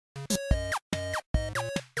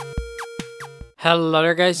Hello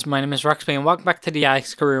there guys, my name is Raxby and welcome back to the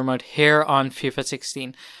Ajax Career Mode here on FIFA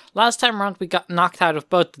 16. Last time around we got knocked out of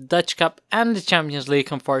both the Dutch Cup and the Champions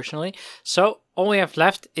League unfortunately, so all we have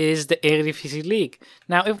left is the Eredivisie League.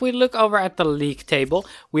 Now if we look over at the league table,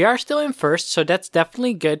 we are still in first, so that's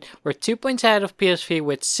definitely good. We're 2 points ahead of PSV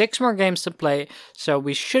with 6 more games to play, so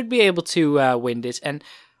we should be able to win this. And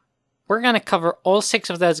we're going to cover all 6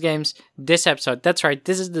 of those games this episode. That's right,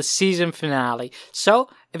 this is the season finale. So,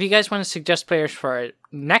 if you guys want to suggest players for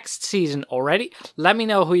next season already, let me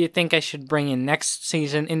know who you think I should bring in next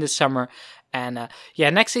season in the summer. And yeah,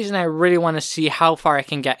 next season I really want to see how far I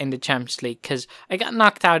can get in the Champions League, because I got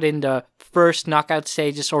knocked out in the first knockout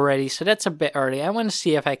stages already, so that's a bit early. I want to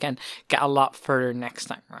see if I can get a lot further next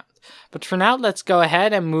time around. But for now, let's go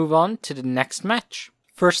ahead and move on to the next match.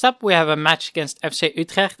 First up, we have a match against FC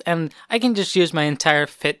Utrecht, and I can just use my entire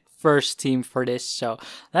fit first team for this, so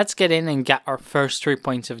let's get in and get our first 3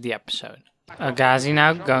 points of the episode. Ghazi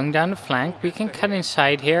now going down the flank. We can cut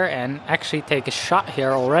inside here and actually take a shot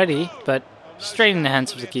here already, but straight in the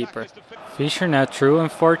hands of the keeper. Fischer now through.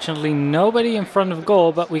 Unfortunately, nobody in front of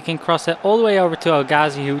goal, but we can cross it all the way over to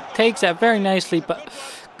Ghazi, who takes that very nicely, but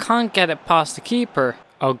can't get it past the keeper.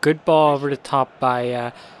 Oh, good ball over the top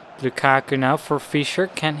by Lukaku now for Fischer.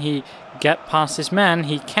 Can he get past his man?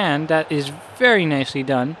 He can. That is very nicely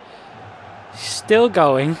done. Still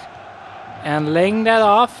going and laying that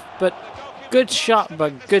off, but good shot,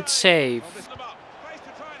 but good save.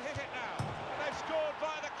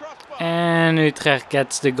 And Utrecht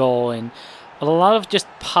gets the goal in. A lot of just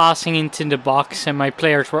passing into the box, and my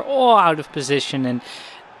players were all out of position, and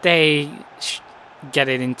they get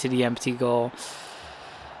it into the empty goal.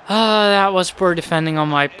 That was poor defending on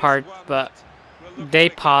my part, but they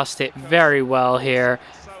passed it very well here.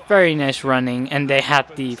 Very nice running, and they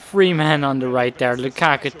had the free man on the right there.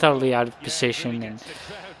 Lukaku totally out of position, and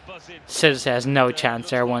Siddis has no chance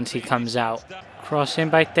there once he comes out. Cross in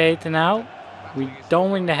by Tate now. We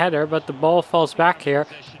don't win the header, but the ball falls back here.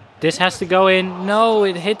 This has to go in. No,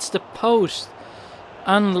 it hits the post.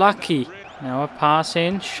 Unlucky. Now a pass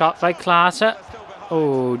in, shot by Klaassen.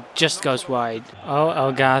 Oh, just goes wide. Oh,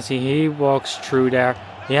 El Ghazi, he walks through there.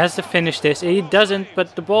 He has to finish this. He doesn't,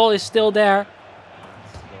 but the ball is still there.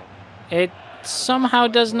 It somehow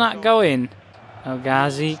does not go in. El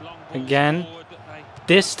Ghazi again.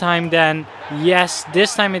 This time then, yes,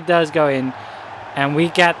 this time it does go in. And we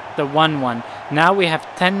get the 1-1. Now we have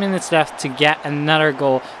 10 minutes left to get another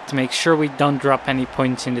goal to make sure we don't drop any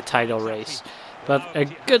points in the title race. But a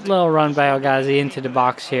good little run by El Ghazi into the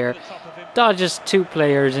box here. Dodges 2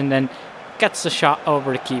 players and then gets the shot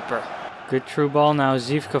over the keeper. Good through ball now,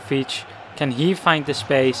 Zivkovic. Can he find the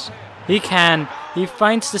space? He can. He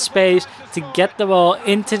finds the space to get the ball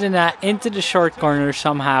into the net, into the short corner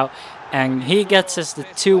somehow. And he gets us the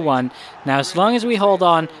 2-1. Now, as long as we hold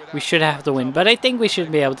on, we should have the win. But I think we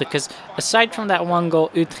should be able to, because aside from that one goal,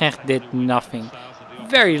 Utrecht did nothing.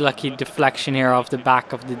 Very lucky deflection here off the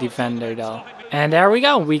back of the defender, though. And there we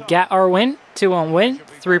go. We get our win. 2-1 win.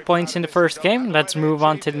 3 points in the first game. Let's move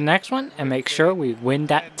on to the next one and make sure we win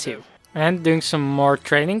that too. And doing some more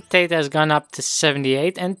training. Tate has gone up to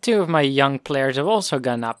 78. And 2 of my young players have also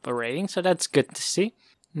gone up a rating. So that's good to see.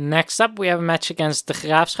 Next up, we have a match against the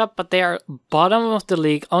Graafschap, but they are bottom of the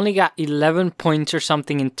league, only got 11 points or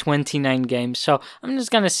something in 29 games, so I'm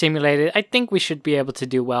just going to simulate it. I think we should be able to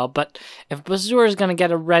do well, but if Bazour is going to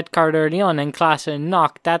get a red card early on and Klaassen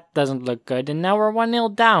knocked, that doesn't look good, and now we're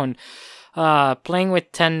 1-0 down. Playing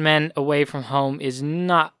with 10 men away from home is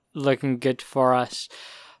not looking good for us.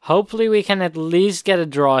 Hopefully we can at least get a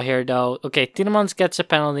draw here, though. Okay, Tielemans gets a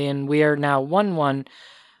penalty, and we are now 1-1.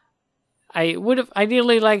 I would have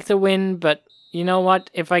ideally liked to win, but you know what?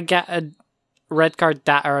 If I get a red card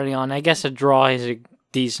that early on, I guess a draw is a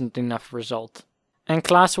decent enough result. And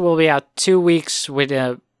Klaassen will be out 2 weeks with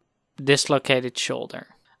a dislocated shoulder.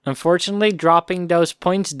 Unfortunately, dropping those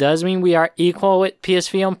points does mean we are equal with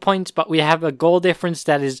PSV on points, but we have a goal difference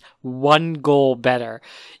that is 1 goal better.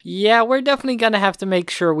 Yeah, we're definitely going to have to make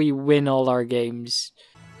sure we win all our games.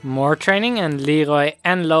 More training, and Leroy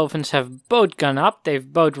and Lovens have both gone up.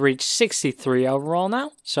 They've both reached 63 overall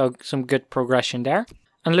now, so some good progression there.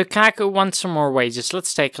 And Lukaku wants some more wages.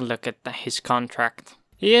 Let's take a look at his contract.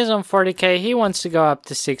 He is on 40k, he wants to go up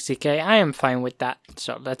to 60k. I am fine with that,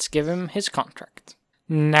 so let's give him his contract.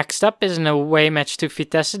 Next up is an away match to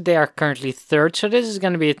Vitesse. They are currently 3rd, so this is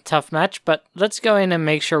going to be a tough match, but let's go in and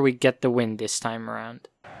make sure we get the win this time around.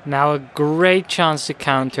 Now a great chance to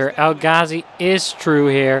counter. El Ghazi is through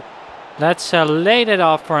here. Let's lay it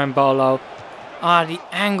off for Mbolo. The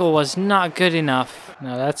angle was not good enough.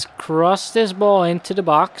 Now let's cross this ball into the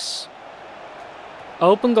box.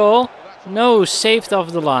 Open goal. No, saved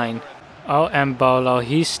off the line. Oh, and Bolo,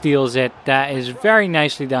 he steals it. That is very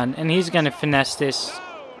nicely done. And he's going to finesse this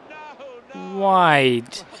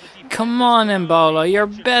wide. Come on, Mbolo, you're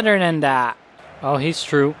better than that. Oh, he's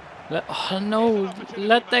through. Oh, no,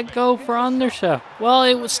 let that go for Andersen. Well,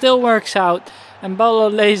 it still works out. And Bolo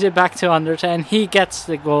lays it back to Andersen, and he gets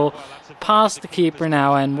the goal past the keeper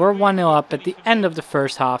now. And we're 1-0 up at the end of the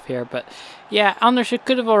first half here. But yeah, Andersen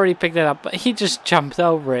could have already picked it up, but he just jumped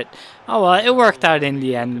over it. Oh well, it worked out in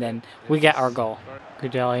the end, and we get our goal.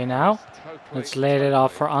 Kudelia now. Let's lay it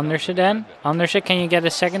off for Andersen then. Andersen, can you get a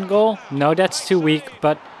second goal? No, that's too weak,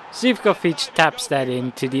 but Zivkovic taps that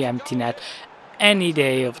into the empty net any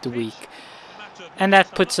day of the week. And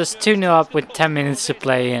that puts us 2-0 up with 10 minutes to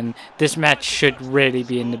play, and this match should really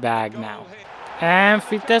be in the bag now. And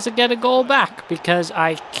Vitesse get a goal back because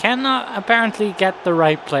I cannot apparently get the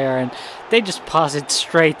right player, and they just pass it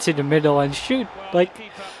straight to the middle and shoot. Like,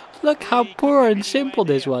 look how poor and simple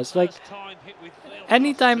this was. Like,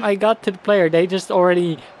 anytime I got to the player, they just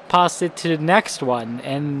already passed it to the next one,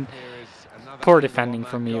 and poor defending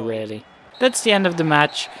for me, really. That's the end of the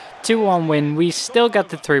match. 2-1 win. We still got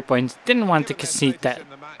the 3 points. Didn't want to concede that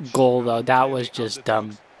goal though. That was just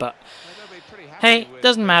dumb. But hey,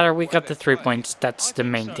 doesn't matter. We got the 3 points. That's the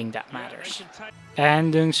main thing that matters.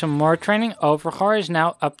 And doing some more training. Overgaard is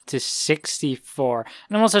now up to 64.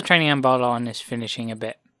 And I'm also training Mbolo on his finishing a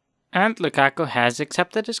bit. And Lukaku has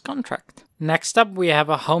accepted his contract. Next up, we have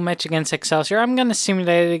a home match against Excelsior. I'm going to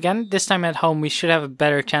simulate it again. This time at home, we should have a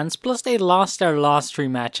better chance. Plus, they lost their last 3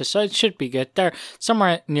 matches, so it should be good. They're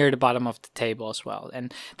somewhere near the bottom of the table as well.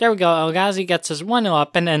 And there we go. El Ghazi gets us 1-0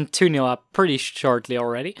 up and then 2-0 up pretty shortly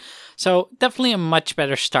already. So, definitely a much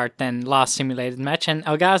better start than last simulated match. And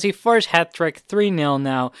El Ghazi for his hat-trick, 3-0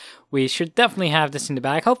 now. We should definitely have this in the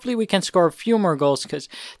bag. Hopefully we can score a few more goals because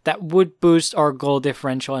that would boost our goal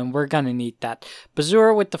differential and we're going to need that.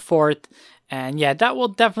 Bazur with the 4th. And yeah, that will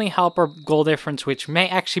definitely help our goal difference, which may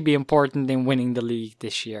actually be important in winning the league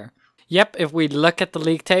this year. Yep, if we look at the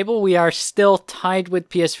league table, we are still tied with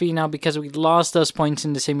PSV now because we lost those points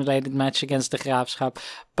in the simulated match against the Graafschap.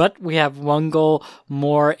 But we have 1 goal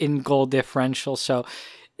more in goal differential, so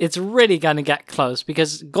it's really going to get close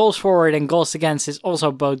because goals forward and goals against is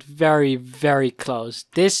also both very, very close.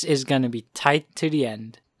 This is going to be tight to the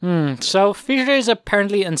end. So Fischer is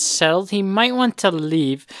apparently unsettled. He might want to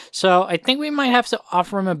leave. So I think we might have to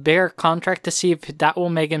offer him a bigger contract to see if that will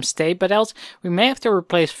make him stay. But else we may have to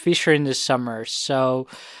replace Fischer in the summer. So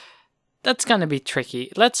that's going to be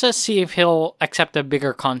tricky. Let's see if he'll accept a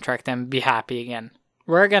bigger contract and be happy again.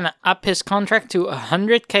 We're going to up his contract to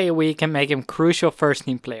 100k a week and make him crucial first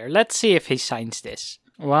team player. Let's see if he signs this.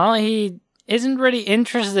 Well, he isn't really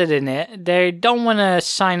interested in it. They don't want to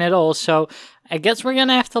sign at all. So I guess we're going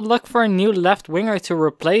to have to look for a new left winger to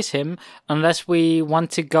replace him unless we want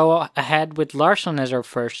to go ahead with Larsson as our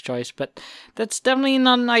first choice. But that's definitely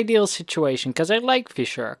not an ideal situation because I like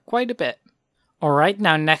Fischer quite a bit. Alright,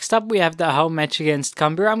 now next up we have the home match against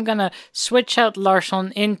Cambuur. I'm going to switch out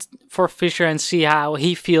Larsson in for Fischer and see how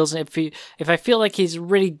he feels. If I feel like he's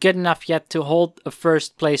really good enough yet to hold a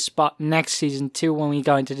first place spot next season too when we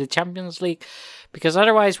go into the Champions League. Because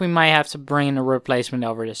otherwise we might have to bring in a replacement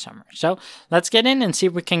over the summer. So let's get in and see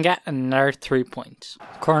if we can get another 3 points.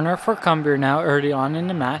 Corner for Cambuur now early on in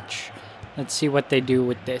the match. Let's see what they do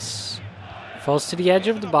with this. Falls to the edge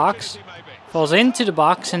of the box. Falls into the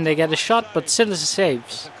box and they get a shot, but Sillis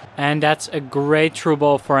saves. And that's a great through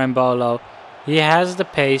ball for Mbolo. He has the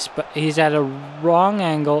pace, but he's at a wrong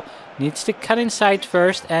angle. Needs to cut inside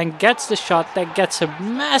first and gets the shot. That gets a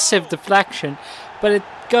massive deflection, but it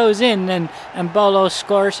goes in and Mbolo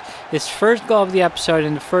scores his first goal of the episode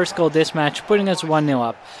and the first goal this match, putting us 1-0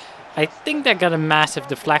 up. I think that got a massive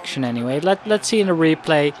deflection anyway. Let's see in the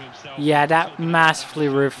replay. Yeah, that massively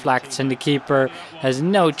reflects and the keeper has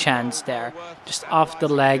no chance there. Just off the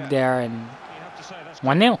leg there and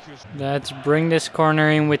 1-0. Let's bring this corner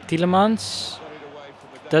in with Tielemans.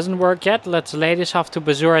 Doesn't work yet. Let's lay this off to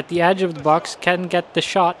Bazur at the edge of the box. Can get the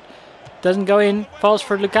shot. Doesn't go in. Falls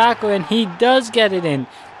for Lukaku and he does get it in.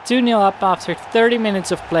 2-0 up after 30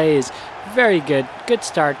 minutes of play is very good. Good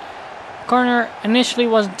start. Corner initially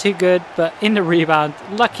wasn't too good, but in the rebound,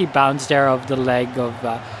 lucky bounce there of the leg of,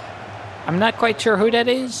 I'm not quite sure who that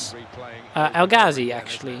is. El Ghazi,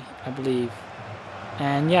 actually, I believe.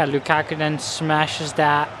 And yeah, Lukaku then smashes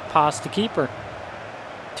that past the keeper.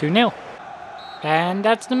 2-0. And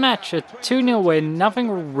that's the match, a 2-0 win.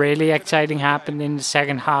 Nothing really exciting happened in the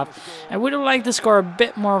second half. I would have liked to score a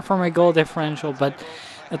bit more for my goal differential, but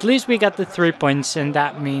at least we got the 3 points, and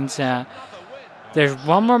that means There's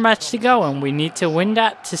one more match to go and we need to win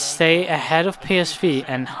that to stay ahead of PSV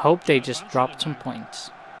and hope they just drop some points.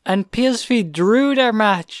 And PSV drew their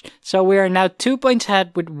match, so we are now 2 points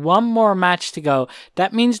ahead with one more match to go.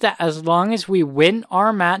 That means that as long as we win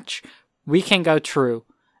our match, we can go through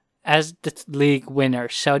as the league winner.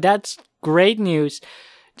 So that's great news.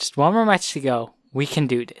 Just one more match to go. We can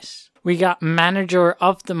do this. We got Manager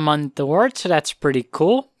of the Month award, so that's pretty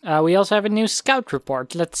cool. We also have a new scout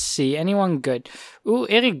report. Let's see, anyone good? Ooh,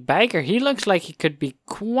 Erik Bijker, he looks like he could be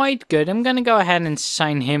quite good. I'm going to go ahead and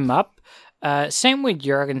sign him up. Same with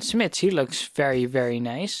Jurgen Smits, he looks very, very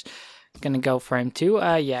nice. Gonna go for him too.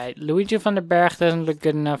 Yeah, Luigi van der Berg doesn't look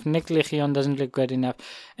good enough. Nick Ligion doesn't look good enough.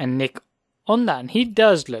 And Nick Ondan, he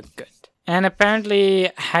does look good. And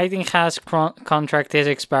apparently Heitinga's contract is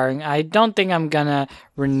expiring. I don't think I'm gonna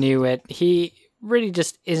renew it. He really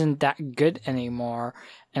just isn't that good anymore.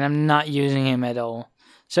 And I'm not using him at all.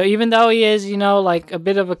 So even though he is, you know, like a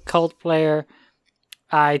bit of a cult player,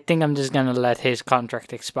 I think I'm just gonna let his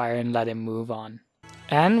contract expire and let him move on.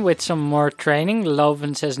 And with some more training,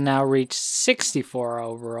 Lovens has now reached 64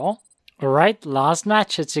 overall. Alright, last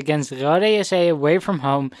match. It's against Rode SA away from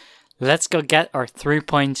home. Let's go get our 3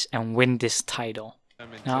 points and win this title.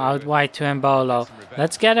 Now out wide to Mbolo.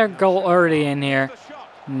 Let's get our goal early in here.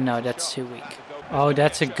 No, that's too weak. Oh,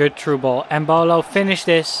 that's a good through ball. Mbolo, finish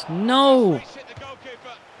this. No!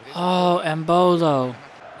 Oh, Mbolo.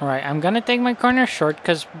 Alright, I'm gonna take my corner short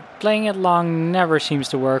because playing it long never seems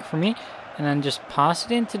to work for me. And then just pass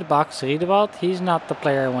it into the box. Riedewald, he's not the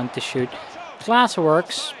player I want to shoot. Glass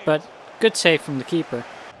works, but good save from the keeper.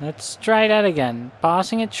 Let's try that again.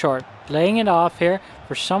 Passing it short. Laying it off here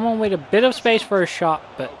for someone with a bit of space for a shot.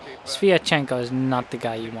 But Sviatchenko is not the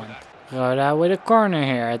guy you want. Roda with a corner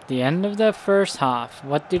here at the end of the first half.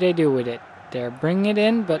 What do they do with it? They're bringing it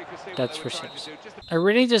in, but that's for 6. I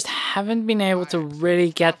really just haven't been able to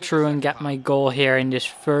really get through and get my goal here in this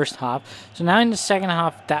first half. So now in the second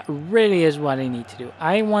half, that really is what I need to do.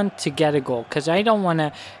 I want to get a goal because I don't want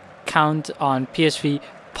to count on PSV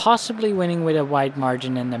possibly winning with a wide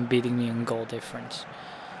margin and then beating me in goal difference.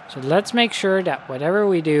 So let's make sure that whatever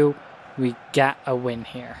we do, we get a win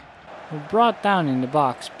here. We're brought down in the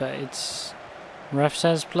box, but it's... Ref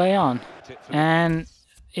says play on. And...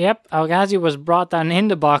 Yep, Algazi was brought down in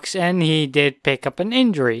the box and he did pick up an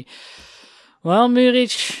injury. Well,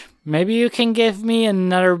 Muric, maybe you can give me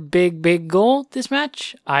another big goal this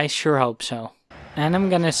match? I sure hope so. And I'm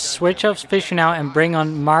gonna switch off Fischer now and bring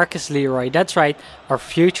on Marcus Leroy. That's right, our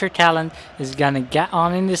future talent is gonna get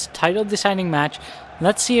on in this title deciding match.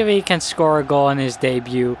 Let's see if he can score a goal in his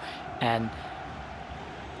debut and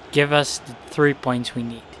give us the 3 points we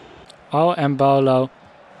need. Oh, Mbolo.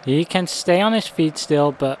 He can stay on his feet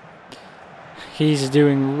still, but he's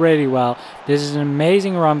doing really well. This is an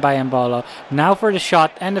amazing run by Mbolo. Now for the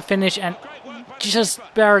shot and the finish, and just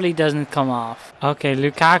barely doesn't come off. Okay,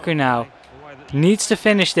 Lukaku now needs to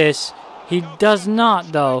finish this. He does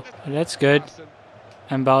not, though. That's good.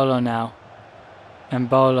 Mbolo now.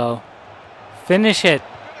 Mbolo. Finish it.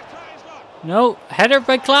 No, header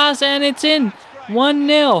by Klaas, and it's in.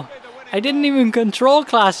 1-0. I didn't even control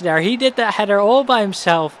Klaas there. He did that header all by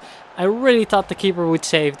himself. I really thought the keeper would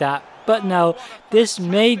save that. But no, this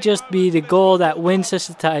may just be the goal that wins us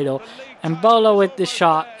the title. And Bolo with the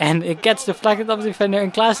shot, and it gets deflected off the defender,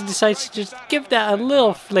 and Klaas decides to just give that a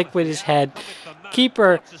little flick with his head.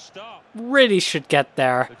 Keeper really should get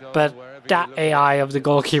there, but that AI of the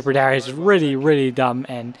goalkeeper there is really dumb,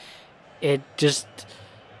 and it just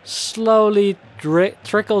slowly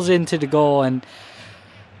trickles into the goal, and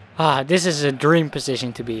this is a dream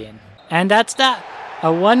position to be in. And that's that. A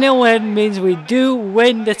 1-0 win means we do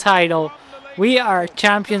win the title. We are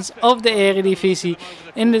champions of the Eredivisie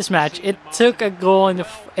in this match. It took a goal in the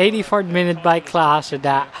 84th minute by Klaas. So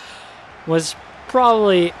that was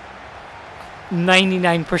probably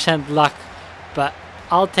 99% luck. But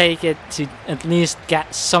I'll take it to at least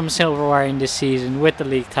get some silverware in this season with the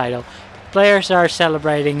league title. The players are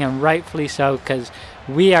celebrating, and rightfully so, because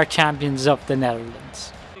we are champions of the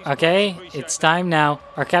Netherlands. Okay, it's time now.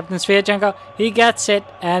 Our captain Sviatchenko, he gets it,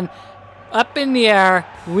 and up in the air,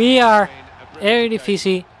 we are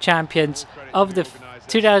Eredivisie champions of the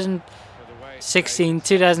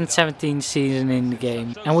 2016-2017 season in the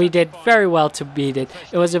game. And we did very well to beat it.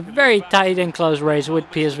 It was a very tight and close race with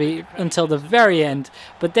PSV until the very end,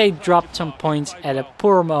 but they dropped some points at a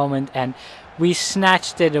poor moment, and we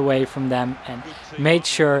snatched it away from them and made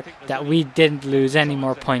sure that we didn't lose any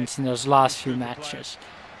more points in those last few matches.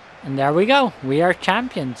 And there we go, we are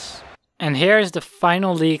champions. And here is the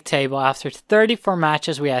final league table. After 34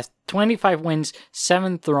 matches, we have 25 wins,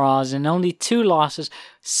 7 draws, and only 2 losses.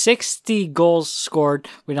 60 goals scored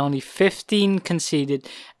with only 15 conceded,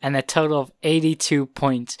 and a total of 82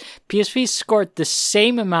 points. PSV scored the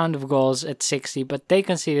same amount of goals at 60, but they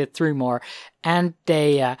conceded 3 more, and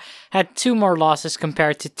they had 2 more losses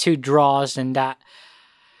compared to 2 draws, and that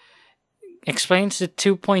explains the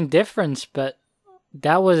 2-point difference, but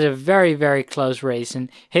that was a very, very close race. And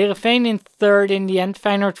Heerenveen in 3rd in the end,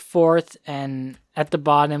 Feyenoord 4th, and at the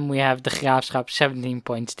bottom we have the Graafschap, 17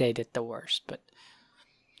 points. They did the worst. But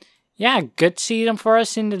yeah, good season for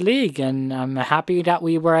us in the league, and I'm happy that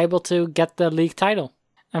we were able to get the league title.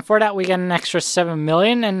 And for that we get an extra 7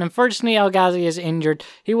 million, and unfortunately El Ghazi is injured.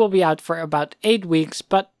 He will be out for about 8 weeks,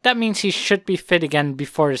 but that means he should be fit again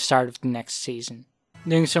before the start of the next season.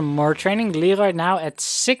 Doing some more training. Leroy now at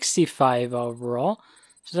 65 overall.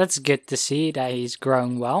 So that's good to see that he's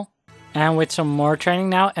growing well. And with some more training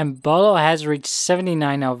now, Mbolo has reached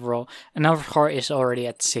 79 overall. And Overgoor is already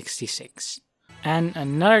at 66. And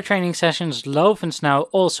another training session is Lovens now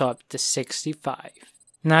also up to 65.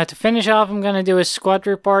 Now to finish off, I'm going to do a squad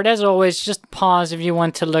report. As always, just pause if you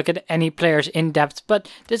want to look at any players in depth. But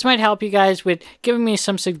this might help you guys with giving me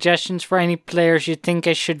some suggestions for any players you think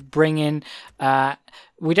I should bring in.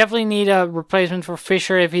 We definitely need a replacement for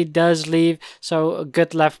Fischer if he does leave. So a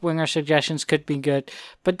good left winger suggestions could be good.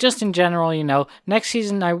 But just in general, you know, next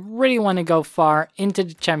season I really want to go far into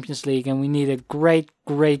the Champions League. And we need a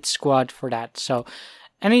great squad for that. So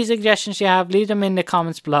any suggestions you have, leave them in the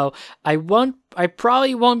comments below. I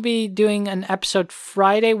probably won't be doing an episode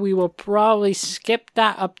Friday. We will probably skip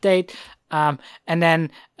that update. And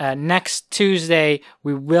then next Tuesday,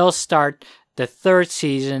 we will start the 3rd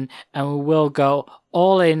season. And we will go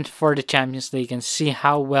all in for the Champions League and see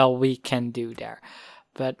how well we can do there.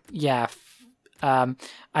 But yeah, I'm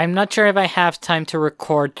not sure if I have time to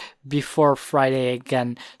record before Friday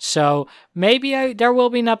again. So maybe there will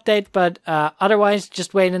be an update, but otherwise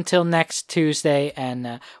just wait until next Tuesday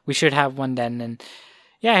and we should have one then. And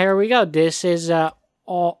yeah, here we go. This is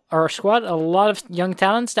all our squad. A lot of young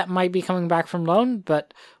talents that might be coming back from loan,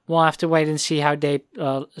 but we'll have to wait and see how they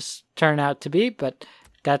turn out to be. But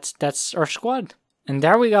that's our squad. And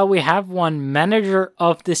there we go. We have one manager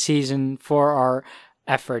of the season for our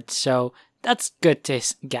efforts. So that's good to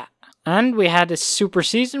get. And we had a super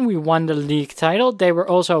season. We won the league title. They were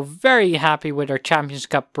also very happy with our Champions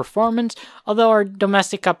Cup performance. Although our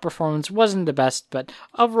domestic cup performance wasn't the best. But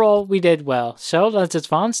overall, we did well. So let's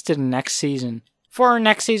advance to the next season. For our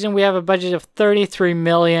next season, we have a budget of 33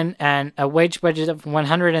 million and a wage budget of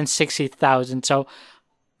 160,000. So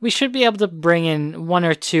we should be able to bring in 1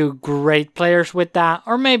 or 2 great players with that.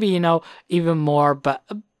 Or maybe, you know, even more, but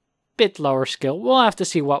a bit lower skill. We'll have to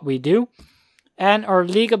see what we do. And our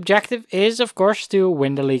league objective is, of course, to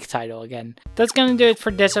win the league title again. That's going to do it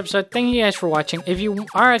for this episode. Thank you guys for watching. If you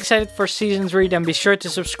are excited for Season 3, then be sure to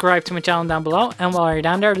subscribe to my channel down below. And while you're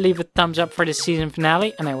down there, leave a thumbs up for the season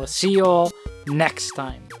finale. And I will see you all next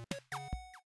time.